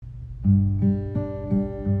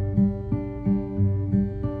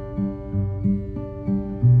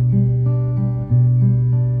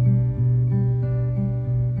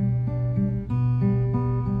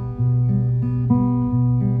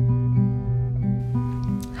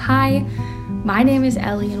Hi, my name is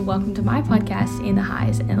Ellie and welcome to my podcast, In the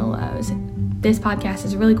Highs and the Lows. This podcast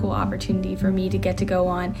is a really cool opportunity for me to get to go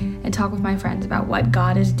on and talk with my friends about what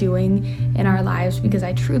God is doing in our lives, because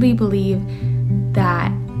I truly believe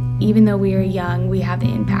that even though we are young, we have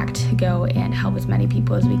the impact to go and help as many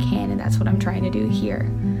people as we can, and that's what I'm trying to do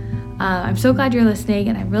here. I'm so glad you're listening,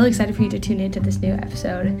 and I'm really excited for you to tune into this new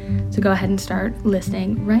episode. So go ahead and start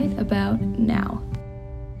listening right about now.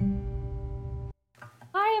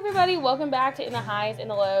 Hi everybody, welcome back to In the Highs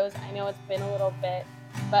and the Lows. I know it's been a little bit,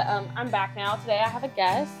 but I'm back now. Today I have a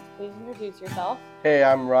guest. Please introduce yourself. Hey,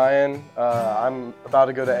 I'm Ryan. I'm about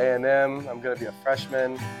to go to A&M. I'm going to be a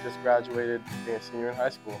freshman, just graduated being a senior in high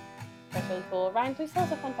school. That's really cool. Ryan, please tell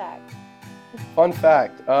us a fun fact. Fun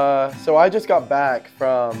fact, so I just got back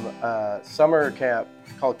from summer camp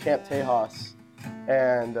called Camp Tejas.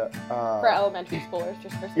 And for elementary schoolers,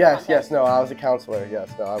 just for some Yes, no, I was a counselor. Yes,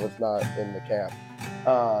 no, I was not in the camp.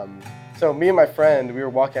 So me and my friend, we were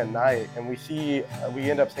walking at night, and we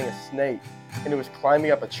end up seeing a snake, and it was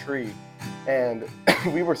climbing up a tree, and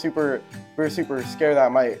we were super scared that it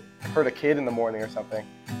might hurt a kid in the morning or something.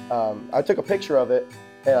 I took a picture of it,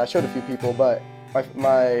 and I showed a few people, but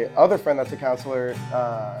my other friend that's a counselor,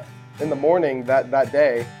 in the morning that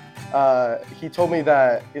day, he told me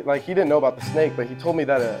that, he didn't know about the snake, but he told me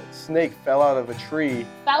that a snake fell out of a tree.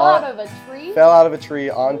 Fell out of a tree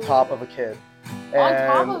on top of a kid. On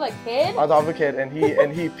top of a kid? On top of a kid, and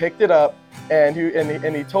he picked it up, and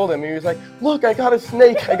he told him, he was like, "Look, I got a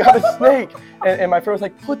snake, and my friend was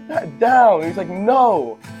like, "Put that down." And he was like,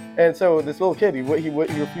 "No." And so this little kid, he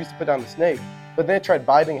refused to put down the snake, but then it tried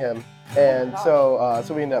biting him, and so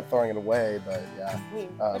we ended up throwing it away. But yeah,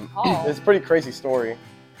 it's a pretty crazy story.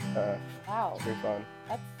 Wow, it's pretty fun.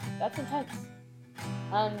 That's intense.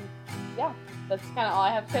 Yeah, that's kind of all I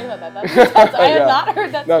have to say about that. That's intense. I have not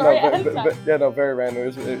heard that story. Very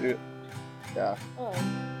random. Yeah.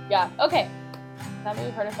 Yeah. Okay. Now that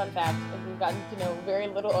we've heard a fun fact and we've gotten to know very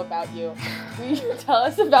little about you, will you tell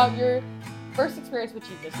us about your first experience with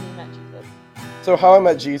Jesus when you met Jesus? So how I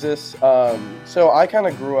met Jesus. So I kind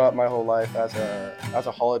of grew up my whole life as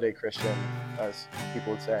a holiday Christian, as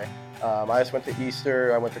people would say. I just went to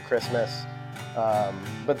Easter. I went to Christmas.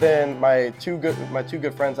 But then my two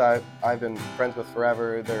good friends I've been friends with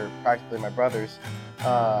forever, they're practically my brothers,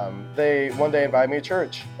 they one day invited me to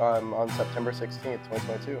church on September 16th,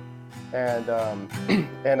 2022.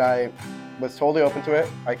 And I was totally open to it.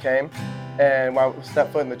 I came, and when I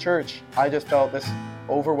stepped foot in the church, I just felt this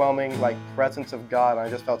overwhelming presence of God. And I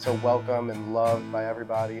just felt so welcome and loved by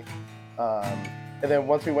everybody. And then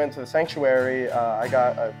once we went to the sanctuary, I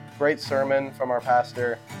got a great sermon from our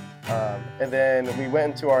pastor. And then we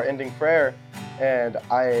went into our ending prayer, and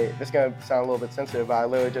this is going to sound a little bit sensitive, but I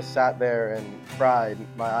literally just sat there and cried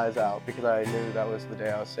my eyes out because I knew that was the day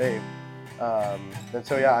I was saved. And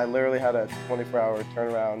so, yeah, I literally had a 24-hour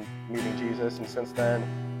turnaround meeting Jesus, and since then,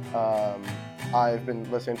 I've been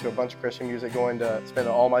listening to a bunch of Christian music, going to spend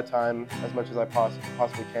all my time as much as I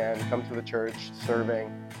possibly can, come to the church, serving,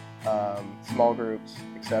 small groups,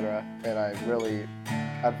 etc. And I really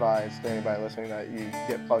advise to anybody listening that you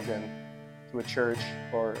get plugged in to a church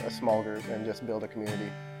or a small group and just build a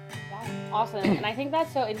community. That's awesome. And I think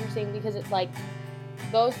that's so interesting because it's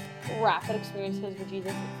those rapid experiences with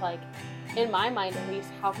Jesus, it's in my mind at least,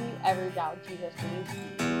 how can you ever doubt Jesus when you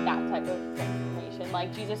see that type of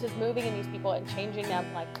transformation? Jesus is moving in these people and changing them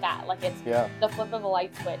like that. It's the flip of a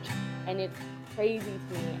light switch, and it's crazy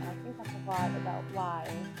to me. And I think that's a lot about why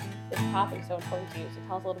this topic is so important to you. So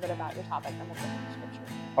tell us a little bit about your topic, and we'll get into scripture.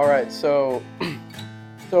 All right, so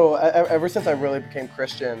ever since I really became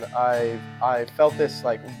Christian, I felt this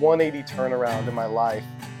 180 turnaround in my life,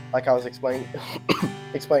 like I was explaining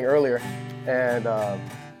earlier, and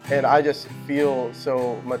I just feel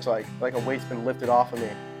so much like a weight's been lifted off of me,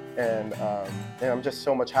 and I'm just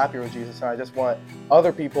so much happier with Jesus, and I just want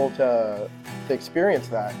other people to experience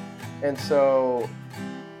that, and so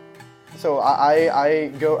I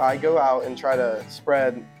go out and try to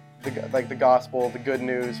spread the gospel, the good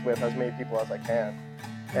news with as many people as I can,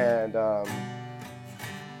 and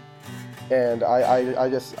I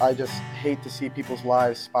just hate to see people's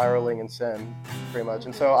lives spiraling in sin, pretty much.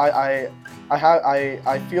 And so I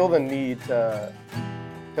feel the need to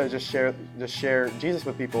just share Jesus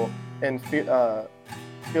with people, and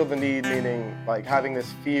feel the need, meaning having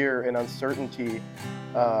this fear and uncertainty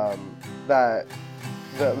that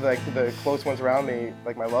the close ones around me,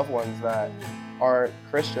 like my loved ones that aren't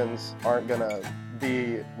Christians, aren't gonna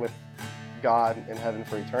be with God in heaven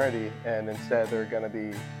for eternity, and instead they're gonna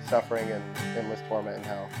be suffering in endless torment in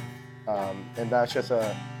hell. And that's just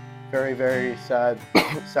a very, very sad,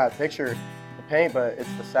 sad picture to paint, but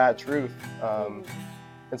it's the sad truth.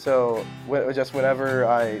 And so just whenever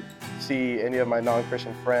I see any of my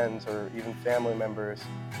non-Christian friends or even family members,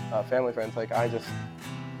 family friends, like I just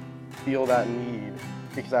feel that need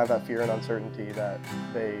because I have that fear and uncertainty that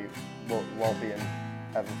they won't be in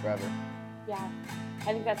heaven forever. Yeah,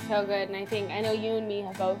 I think that's so good. And I know you and me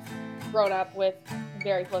have both grown up with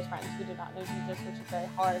very close friends who do not know Jesus, which is very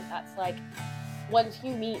hard. That's like, once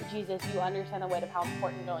you meet Jesus, you understand the weight of how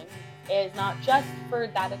important knowing Jesus is, not just for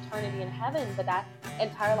that eternity in heaven, but that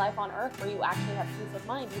entire life on earth where you actually have peace of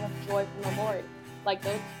mind, you have joy from the Lord. Like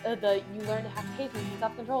you learn to have patience and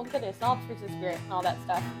self-control and goodness and all the fruits of the Spirit and all that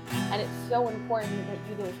stuff. And it's so important that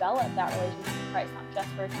you develop that relationship with Christ, not just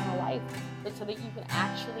for eternal life, but so that you can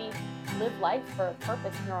actually live life for a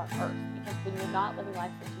purpose here on earth. Because when you're not living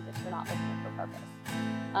life for Jesus, you're not living it for purpose.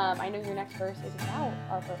 I know your next verse is about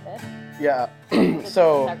our purpose. Yeah.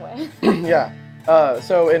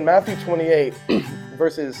 So in Matthew 28,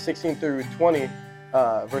 verses 16 through 20,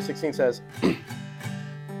 verse 16 says,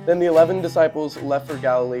 Then the 11 disciples left for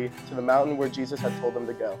Galilee to the mountain where Jesus had told them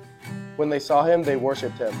to go. When they saw him, they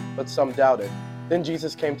worshipped him, but some doubted. Then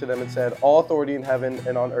Jesus came to them and said, All authority in heaven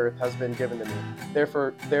and on earth has been given to me.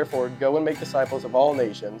 Therefore, go and make disciples of all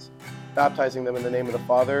nations, baptizing them in the name of the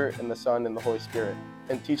Father and the Son and the Holy Spirit,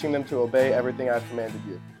 and teaching them to obey everything I have commanded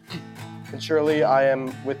you. And surely I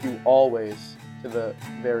am with you always to the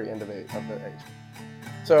very end of the age.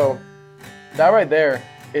 So that right there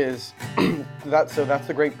is that's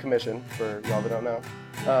the Great Commission for y'all that don't know.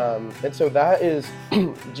 And so that is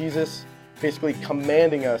Jesus basically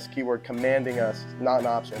commanding us, keyword commanding us, not an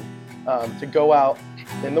option, to go out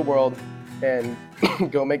in the world and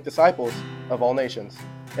go make disciples of all nations,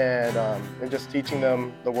 and just teaching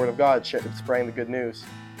them the Word of God, spreading the good news.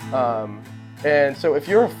 And so if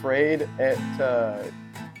you're afraid to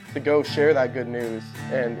go share that good news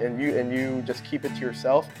and you just keep it to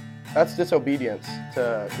yourself, that's disobedience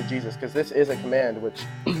to Jesus, because this is a command, which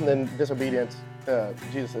then disobedience to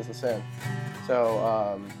Jesus is a sin.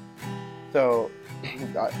 So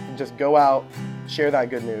just go out, share that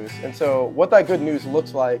good news. And so what that good news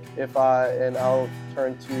looks like, I'll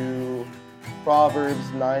turn to Proverbs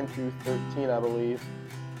 9 through 13, I believe.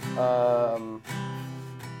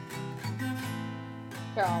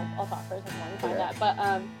 Sure, I'll talk for a second while we find that. But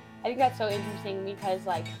I think that's so interesting because,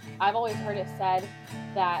 like, I've always heard it said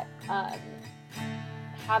that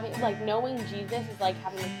knowing Jesus is like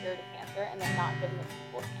having a cure to cancer and then not giving it to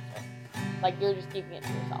people with cancer. Like, you're just keeping it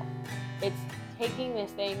to yourself. It's taking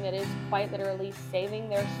this thing that is quite literally saving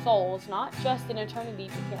their souls, not just in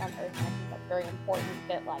eternity, but here on earth. And I think that's very important,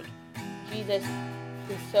 that, like, Jesus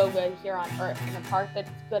is so good here on earth. And the part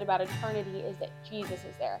that's good about eternity is that Jesus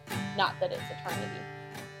is there, not that it's eternity.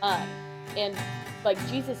 And like,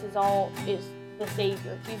 Jesus is the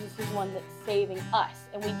Savior. Jesus is one that's saving us.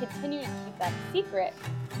 And we continue to keep that secret.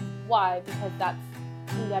 Why? Because that's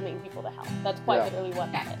condemning people to hell. That's quite literally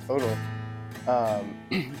what that is. Totally.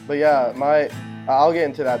 But yeah, I'll get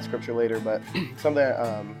into that scripture later, but something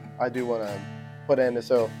I do want to put in is,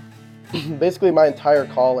 so basically my entire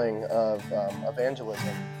calling of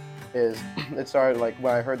evangelism it started like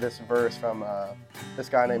when I heard this verse from this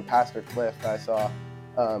guy named Pastor Cliff that I saw.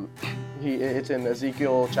 It's in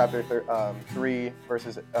Ezekiel chapter 3 verse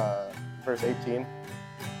 18.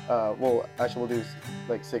 Well, actually we'll do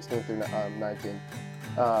like 16 through 19.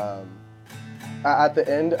 At the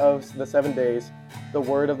end of the 7 days, the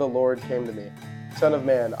word of the Lord came to me. Son of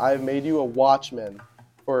man, I have made you a watchman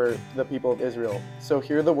for the people of Israel. So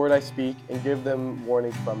hear the word I speak and give them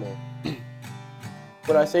warning from me.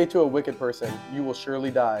 When I say to a wicked person, you will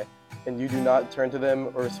surely die, and you do not turn to them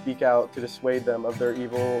or speak out to dissuade them of their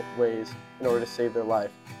evil ways in order to save their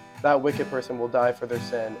life, that wicked person will die for their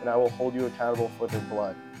sin, and I will hold you accountable for their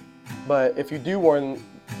blood. But if you do warn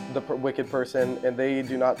the wicked person and they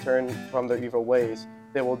do not turn from their evil ways,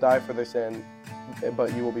 they will die for their sin,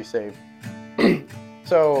 but you will be saved.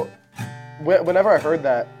 So whenever I heard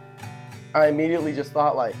that, I immediately just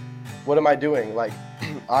thought, like, what am I doing? Like,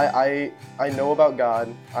 I know about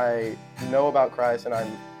God, I know about Christ, and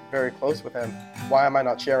I'm very close with him. Why am I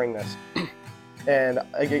not sharing this? And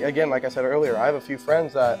again, like I said earlier, I have a few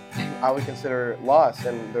friends that I would consider lost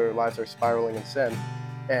and their lives are spiraling in sin.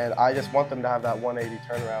 And I just want them to have that 180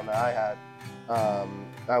 turnaround that I had.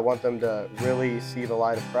 I want them to really see the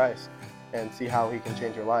light of Christ and see how he can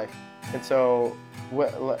change your life. And so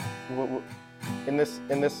in this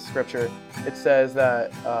scripture, it says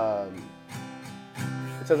that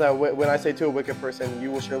when I say to a wicked person,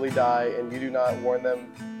 you will surely die, and you do not warn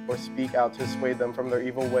them or speak out to dissuade them from their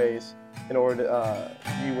evil ways, in order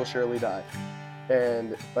you will surely die.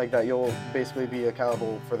 And like that, you'll basically be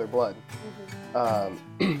accountable for their blood.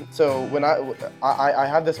 So when I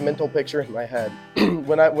have this mental picture in my head,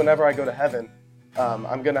 whenever I go to heaven,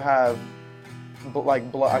 I'm gonna have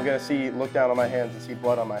like blood. I'm gonna look down on my hands and see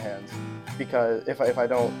blood on my hands, because if I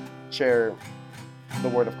don't share the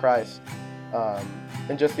word of Christ,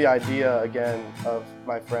 and just the idea again of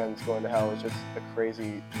my friends going to hell is just a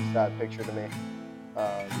crazy, sad picture to me.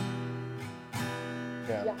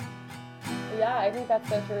 Yeah, I think that's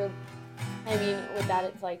so true. I mean, with that,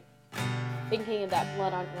 it's like thinking of that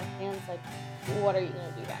blood on your hands, like, what are you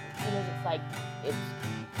going to do then? Because it's like,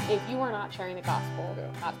 if you are not sharing the gospel,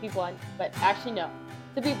 not to be blunt, but actually no,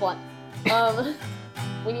 to be blunt,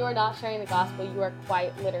 when you are not sharing the gospel, you are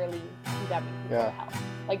quite literally condemning people to hell.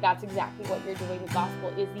 Like, that's exactly what you're doing. The gospel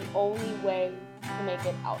is the only way to make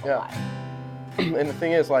it out alive. And the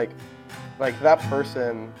thing is, like that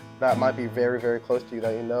person that might be very, very close to you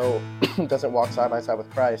that you know doesn't walk side by side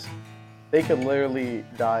with Christ, they could literally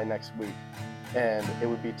die next week, and it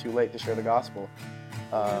would be too late to share the gospel.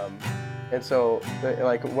 And so,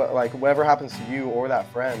 like whatever happens to you or that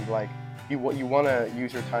friend, like you want to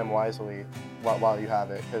use your time wisely while you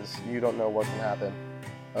have it, because you don't know what can happen.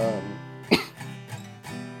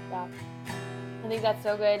 Yeah, I think that's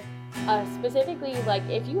so good. Specifically, like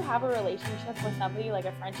if you have a relationship with somebody, like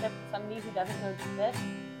a friendship with somebody who doesn't know Jesus,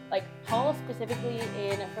 like Paul specifically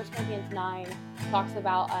in 1 Corinthians 9 talks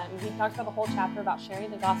about, he talks about the whole chapter about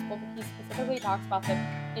sharing the gospel, but he specifically talks about the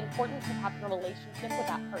importance of having a relationship with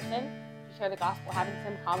that person to share the gospel, having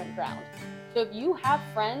some common ground. So if you have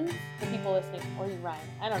friends, the people listening, or you, Ryan,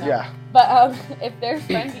 I don't know, but if there's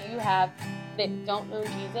friends that you have that don't know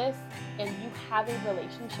Jesus and you have a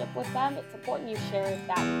relationship with them, it's important you share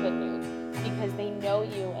that good news, because they know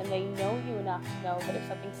you and they know you enough to know that if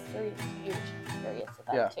something's serious to you, it should be serious to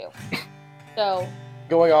them too. So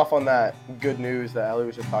going off on that good news that Ellie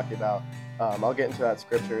was just talking about, I'll get into that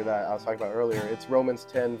scripture that I was talking about earlier. It's Romans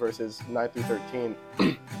 10 verses 9 through 13.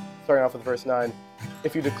 Starting off with verse 9.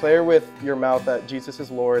 If you declare with your mouth that Jesus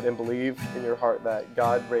is Lord and believe in your heart that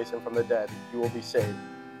God raised him from the dead, you will be saved.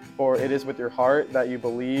 For it is with your heart that you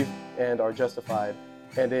believe and are justified,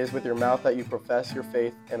 and it is with your mouth that you profess your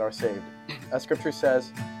faith and are saved. As scripture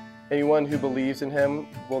says, anyone who believes in him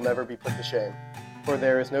will never be put to shame. For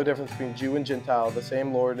there is no difference between Jew and Gentile. The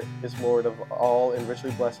same Lord is Lord of all and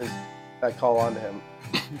richly blesses that call on him.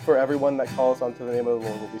 For everyone that calls onto the name of the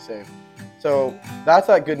Lord will be saved. So that's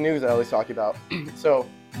that good news that Ellie's talking about. So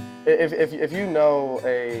if you know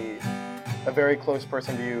a very close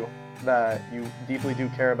person to you that you deeply do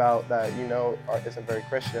care about, that you know isn't very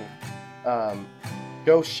Christian,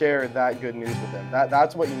 go share that good news with them.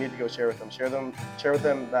 That's what you need to go share with them. Share with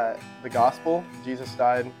them that the gospel, Jesus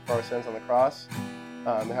died for our sins on the cross,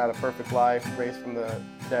 and had a perfect life, raised from the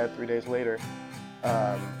dead 3 days later,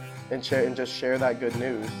 and just share that good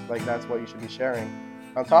news. Like, that's what you should be sharing.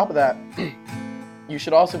 On top of that, you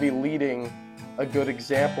should also be leading a good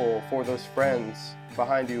example for those friends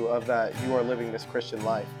behind you of that you are living this Christian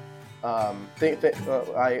life. I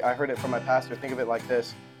heard it from my pastor. Think of it like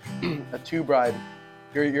this: a tube ride.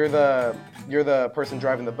 You're the person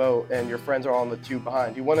driving the boat, and your friends are all on the tube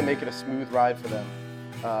behind. You want to make it a smooth ride for them,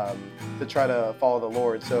 to try to follow the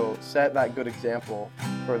Lord. So set that good example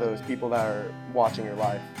for those people that are watching your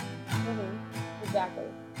life. Exactly.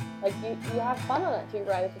 Like you have fun on that tube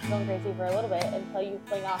ride if it's going crazy for a little bit until you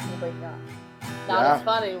fling off and break your arm. Not as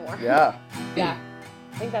fun anymore. Yeah. Yeah.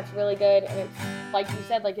 I think that's really good, and it's like you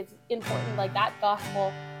said, like it's important. Like that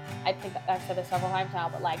gospel, I think I've said this several times now,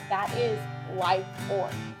 but like that is life or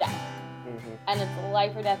death, and it's a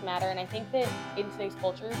life or death matter. And I think that in today's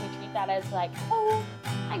culture, we treat that as like, oh,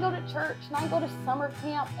 I go to church and I go to summer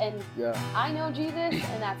camp and I know Jesus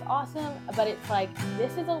and that's awesome. But it's like,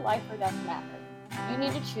 this is a life or death matter. You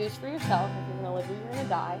need to choose for yourself if you're going to live or you're going to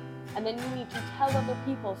die. And then you need to tell other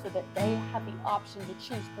people so that they have the option to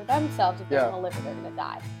choose for themselves if they're going to live or they're going to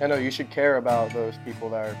die. I know you should care about those people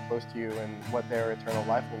that are close to you and what their eternal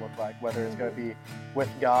life will look like, whether it's going to be with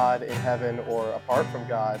God in heaven or apart from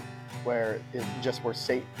God, where it's just where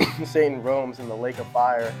Satan roams in the lake of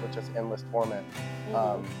fire with just endless torment.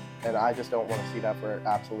 And I just don't want to see that for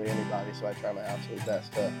absolutely anybody, so I try my absolute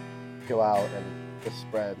best to go out and just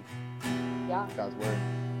spread God's word.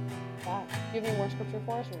 Yeah. Do you have any more scripture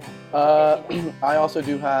for us or no? I also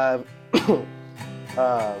do have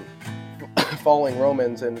following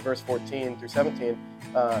Romans in verse 14 through 17.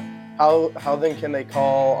 how then can they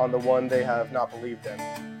call on the one they have not believed in?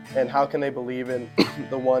 And how can they believe in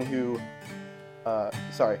the one who,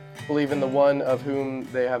 believe in the one of whom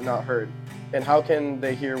they have not heard? And how can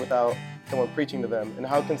they hear without someone preaching to them? And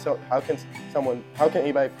how can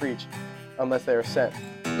anybody preach unless they are sent?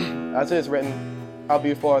 As it is written, how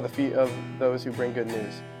beautiful are the feet of those who bring good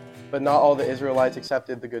news. But not all the Israelites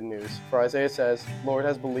accepted the good news. For Isaiah says, Lord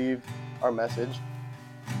has believed our message.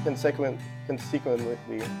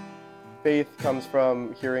 Consequently, faith comes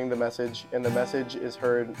from hearing the message, and the message is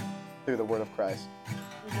heard through the word of Christ.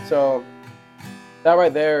 So that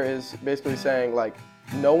right there is basically saying, like,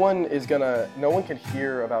 no one can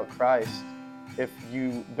hear about Christ if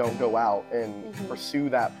you don't go out and pursue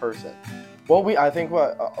that person. I think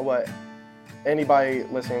what anybody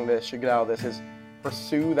listening to this should get out of this is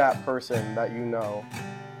pursue that person that you know.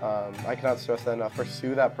 I cannot stress that enough.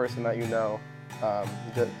 Pursue that person that you know,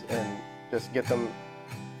 and just get them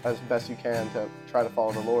as best you can to try to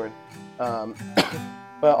follow the Lord.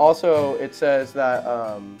 But also it says that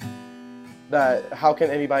how can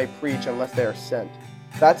anybody preach unless they are sent?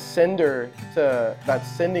 That's sending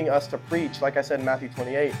us to preach, like I said in Matthew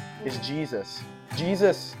 28, is Jesus.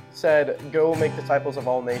 Jesus said, go make disciples of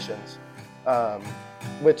all nations,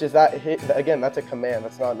 which is that's a command.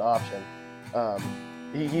 That's not an option.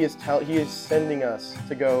 He is sending us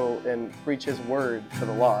to go and preach his word to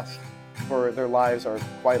the lost, for their lives are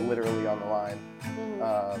quite literally on the line.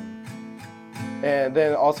 And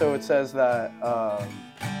then also it says that,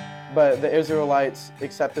 but the Israelites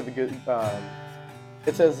accepted the good.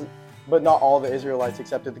 It says, but not all the Israelites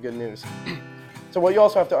accepted the good news. So what you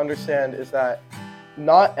also have to understand is that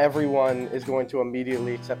not everyone is going to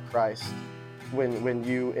immediately accept Christ when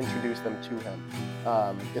you introduce them to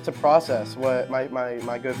him. It's a process. What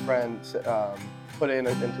my good friend put it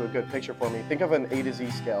into a good picture for me. Think of an A to Z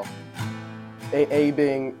scale. A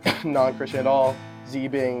being non-Christian at all, Z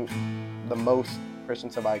being the most Christian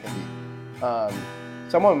somebody can be.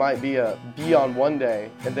 Someone might be a B on one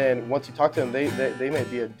day, and then once you talk to them, they may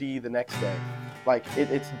be a D the next day. Like,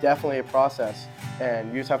 it's definitely a process,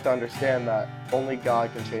 and you just have to understand that only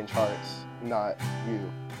God can change hearts, not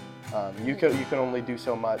you. You can only do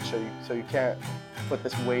so much, so you can't put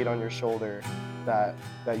this weight on your shoulder that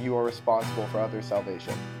you are responsible for others'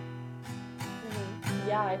 salvation.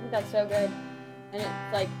 Yeah, I think that's so good. And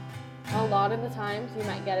it's like, a lot of the times you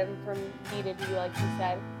might get them from D to D, like you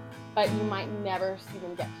said, but you might never see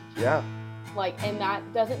them get to G. Yeah. Like, and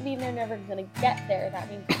that doesn't mean they're never going to get there. That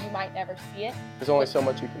means you might never see it. There's only so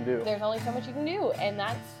much you can do. There's only so much you can do. And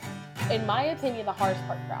that's, in my opinion, the hardest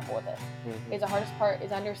part to grapple with it. Is the hardest part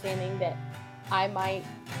is understanding that I might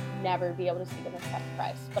never be able to see them accept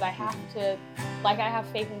Christ. But I have to, like I have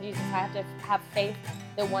faith in Jesus, I have to have faith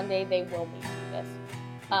that one day they will meet Jesus.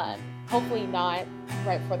 Hopefully not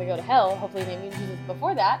right before they go to hell. Hopefully they meet Jesus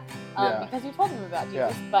before that, because you told them about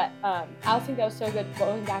Jesus. But I also think that was so good,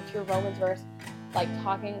 going back to your Romans verse, like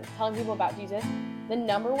telling people about Jesus. The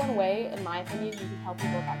number one way, in my opinion, you can tell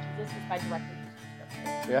people about Jesus is by directly using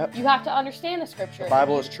Scripture. Yep. You have to understand the Scripture. The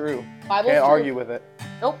Bible is true. Can't argue with it.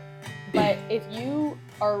 Nope. But if you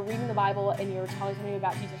are reading the Bible and you're telling somebody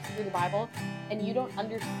about Jesus through the Bible and you don't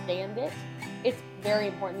understand it, it's very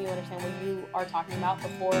important you understand what you are talking about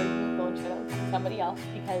before you go and share that with somebody else,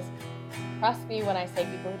 because trust me when I say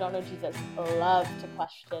people who don't know Jesus love to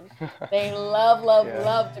question. They love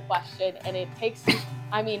to question, and it takes,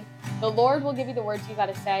 the Lord will give you the words you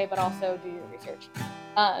got to say, but also do your research.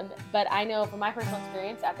 But I know from my personal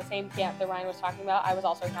experience at the same camp that Ryan was talking about, I was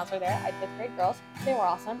also a counselor there. I had 5th grade girls. They were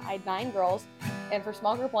awesome. I had 9 girls, and for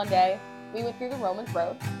small group one day, we went through the Romans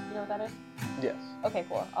Road. You know what that is? Yes. Okay,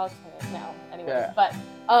 cool. I'll explain it now. Anyways, yeah. But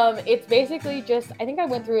it's basically just, I think I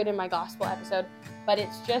went through it in my gospel episode, but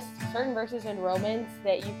it's just certain verses in Romans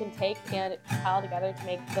that you can take and compile together to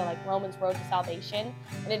make the Romans Road to salvation,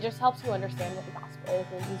 and it just helps you understand what the gospel is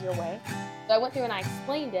in an easier way. So I went through and I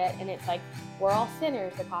explained it, and it's like, we're all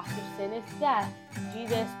sinners. The cost of sin is death.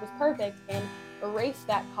 Jesus was perfect and erased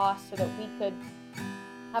that cost so that we could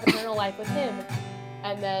have eternal life with him.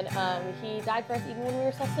 And then he died for us even when we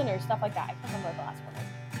were still sinners, stuff like that. I can't remember what the last one is.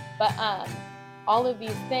 But all of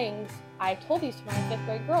these things, I told these to my 5th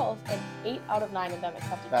grade girls, and 8 out of 9 of them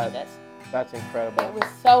accepted Jesus. That's incredible. It was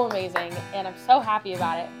so amazing, and I'm so happy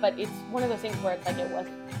about it. But it's one of those things where it's like it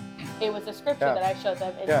was the scripture that I showed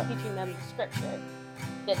them, and teaching them the scripture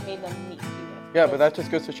that made them meet Jesus. Yeah, but that just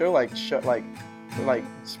goes to show,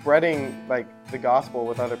 spreading the gospel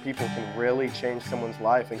with other people can really change someone's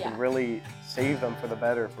life and can really save them for the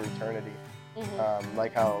better for eternity.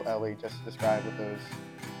 Like how Ellie just described with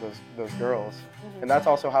those girls. And that's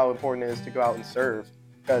also how important it is to go out and serve.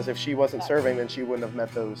 Because if she wasn't Exactly. serving, then she wouldn't have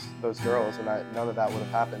met those girls, and none of that would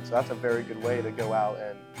have happened. So that's a very good way to go out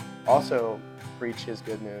and also preach his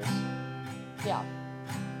good news. Yeah.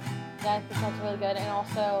 Yeah, I think that's really good. And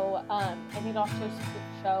also, I think it also goes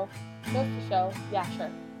to show, yeah, sure.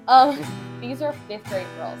 These are 5th grade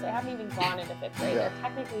girls. They haven't even gone into 5th grade. Yeah. They're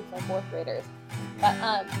technically still 4th graders.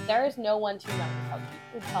 But there is no one too young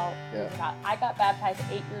to tell Yeah. Jesus about. I got baptized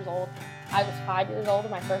at 8 years old. I was 5 years old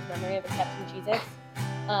in my first memory of accepting Jesus.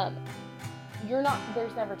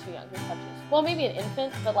 There's never too young to accept Jesus. Well, maybe an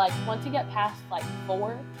infant, but like once you get past like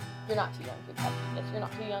 4, you're not too young to accept Jesus. You're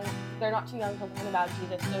not too young. They're not too young to learn about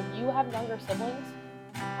Jesus. So if you have younger siblings,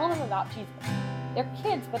 tell them about Jesus. They're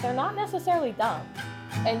kids, but they're not necessarily dumb.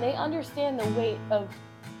 And they understand the weight of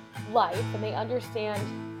life, and they understand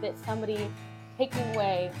that somebody taking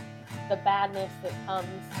away the badness that comes.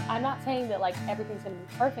 I'm not saying that like everything's going to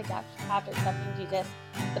be perfect after accepting Jesus,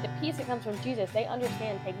 but the peace that comes from Jesus, they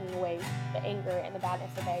understand taking away the anger and the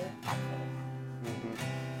badness that they have.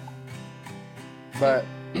 But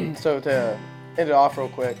so to end it off real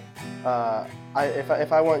quick,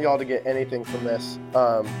 if I want y'all to get anything from this,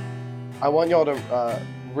 I want y'all to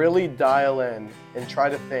really dial in and try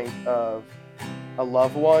to think of a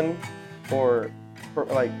loved one or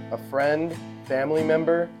like a friend, family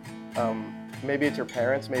member. Maybe it's your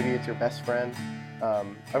parents, maybe it's your best friend. I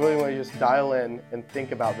really want you to just dial in and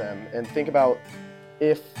think about them, and think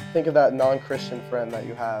of that non-Christian friend that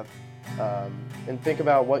you have, and think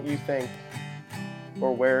about what you think,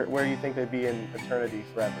 or where you think they'd be in eternity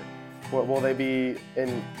forever. Will they be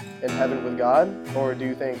in heaven with God, or do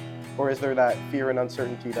you think, or is there that fear and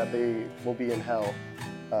uncertainty that they will be in hell,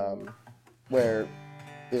 where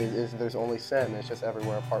there's only sin? It's just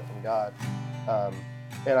everywhere apart from God.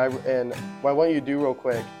 And what I want you to do real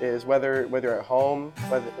quick is whether you're at home,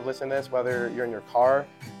 listen to this, whether you're in your car,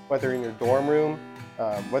 whether you're in your dorm room,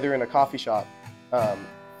 whether you're in a coffee shop,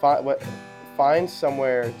 find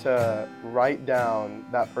somewhere to write down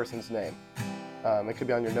that person's name. It could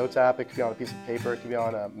be on your notes app, it could be on a piece of paper, it could be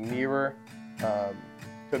on a mirror, it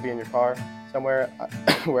could be in your car, somewhere,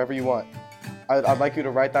 wherever you want. I'd like you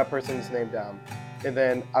to write that person's name down. And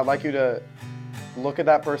then I'd like you to look at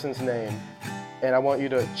that person's name, and I want you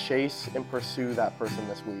to chase and pursue that person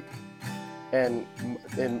this week. And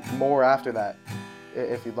more after that,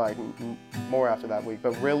 if you'd like, more after that week.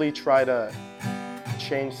 But really try to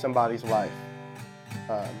change somebody's life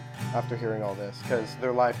after hearing all this, because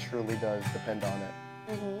their life truly does depend on it.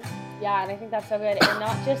 Mm-hmm. Yeah, and I think that's so good. And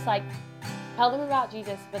not just like tell them about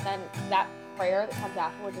Jesus, but then that prayer that comes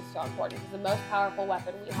afterwards is so important, because the most powerful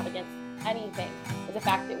weapon we have against anything is the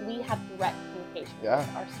fact that we have direct communication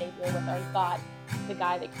with our Savior, with our God. The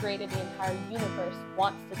guy that created the entire universe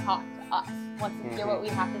wants to talk to us, wants to hear what we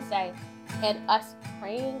have to say. And us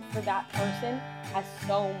praying for that person has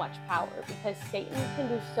so much power, because Satan can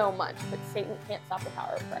do so much, but Satan can't stop the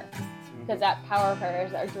power of prayer, because that power of prayer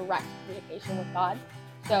is our direct communication with God.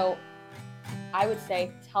 So I would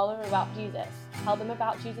say tell them about Jesus. Tell them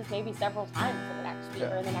about Jesus maybe several times in the next week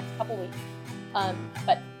or in the next couple weeks.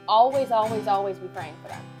 But always, always, always be praying for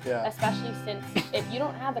them. Yeah. Especially since if you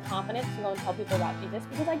don't have the confidence to go and tell people about Jesus,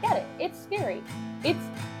 because I get it, it's scary.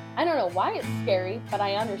 I don't know why it's scary, but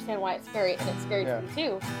I understand why it's scary, and it's scary to me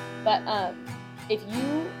too. But if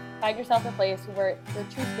you find yourself in a place where you're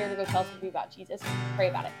too scared to go tell somebody about Jesus, pray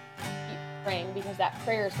about it. Keep praying, because that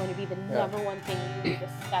prayer is going to be the number one thing you need to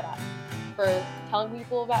set up for telling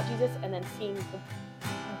people about Jesus, and then seeing the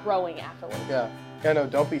growing afterwards. Yeah, no,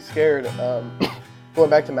 don't be scared. Going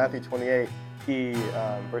back to Matthew 28,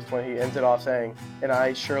 verse 20, he ends it off saying, "And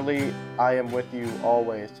I am with you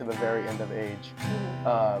always to the very end of age."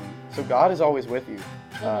 So God is always with you.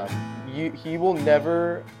 He will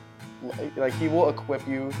never, he will equip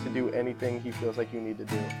you to do anything he feels like you need to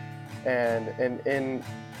do. And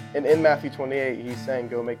in Matthew 28, he's saying,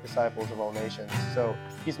 "Go make disciples of all nations." So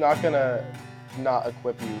he's not gonna not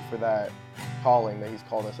equip you for that calling that he's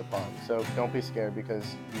called us upon. So don't be scared,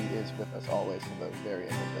 because he is with us always to the very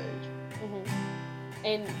end of the age.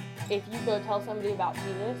 And if you go tell somebody about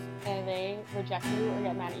Jesus and they reject you or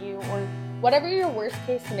get mad at you, or whatever your worst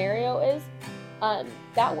case scenario is,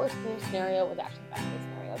 that worst case scenario was actually the best case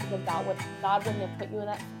scenario, because God wouldn't have put you in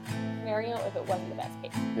that scenario if it wasn't the best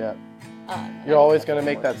case. Yeah. You're always going to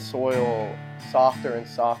make that soil softer and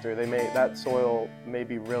softer. That soil may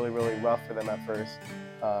be really, really rough for them at first,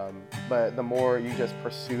 but the more you just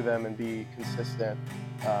pursue them and be consistent,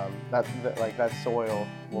 that soil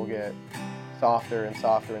will get softer and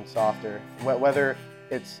softer and softer. Whether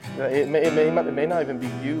it may not even be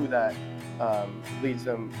you that leads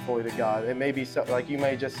them fully to God. It may be you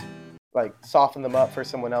may just soften them up for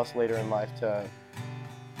someone else later in life to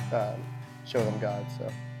show them God.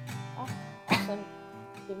 So Awesome.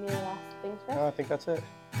 Give me the last things first. no, I think that's it.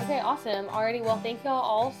 Okay, awesome. Alrighty, well, thank y'all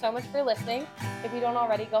all so much for listening. If you don't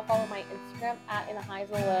already, go follow my Instagram at In the Highs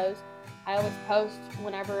and the Lows. I always post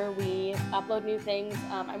whenever we upload new things.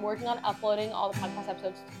 I'm working on uploading all the podcast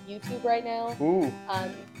episodes to YouTube right now. Ooh.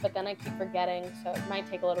 But then I keep forgetting, so it might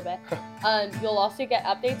take a little bit. You'll also get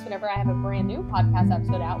updates whenever I have a brand new podcast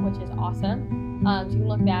episode out, which is awesome. So you can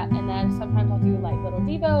look at that, and then sometimes I'll do like little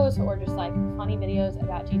devos or just like funny videos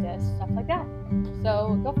about Jesus, stuff like that.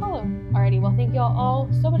 So go follow. Alrighty, well, thank y'all all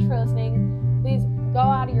so much for listening. Please go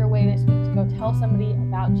out of your way this week to go tell somebody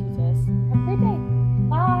about Jesus. Have a great day.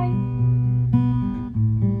 Bye.